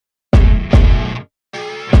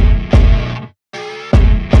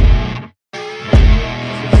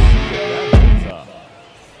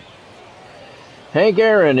Hank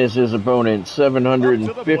Aaron is his opponent,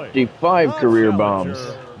 755 career bombs.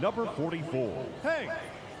 Number 44, Hank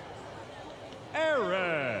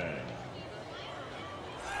Aaron.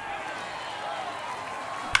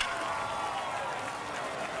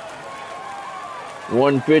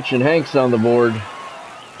 One pitch and Hank's on the board.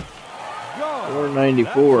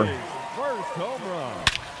 494. First home run.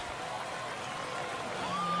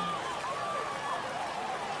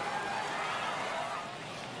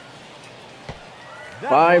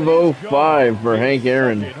 .505 for Hank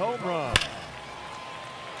Aaron. His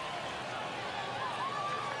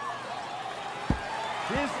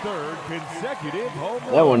third consecutive home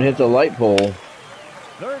run. That one hits a light pole.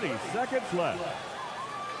 30 seconds left.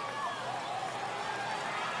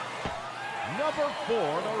 Number 4 in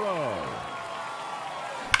a row.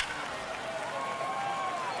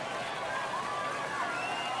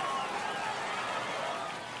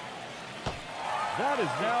 That is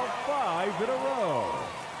now 5 in a row.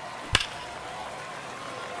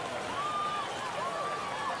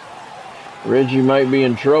 Reggie might be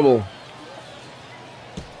in trouble.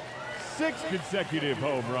 6 consecutive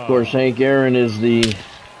home runs. Of course, Hank Aaron is the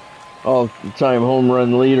all-time home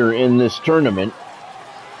run leader in this tournament.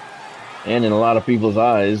 And in a lot of people's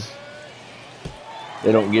eyes,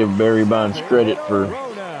 they don't give Barry Bonds credit for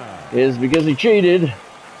his because he cheated.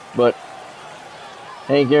 But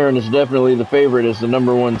Hank Aaron is definitely the favorite as the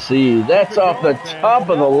 #1 seed. That's off the top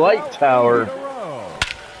of the light tower.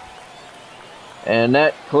 And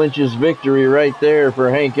that clinches victory right there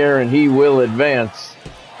for Hank Aaron. He will advance.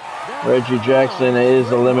 Reggie Jackson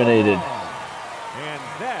is eliminated. And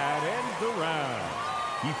that ends the round.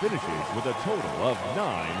 He finishes with a total of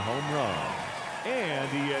 9 home runs. And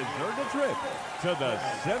he has earned a trip to the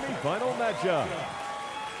semifinal matchup.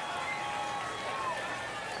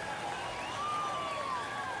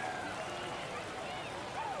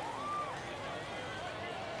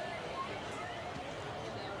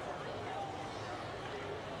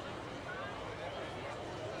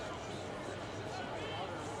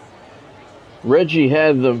 Reggie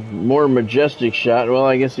had the more majestic shot. Well,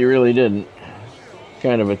 I guess he really didn't.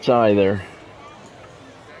 Kind of a tie there.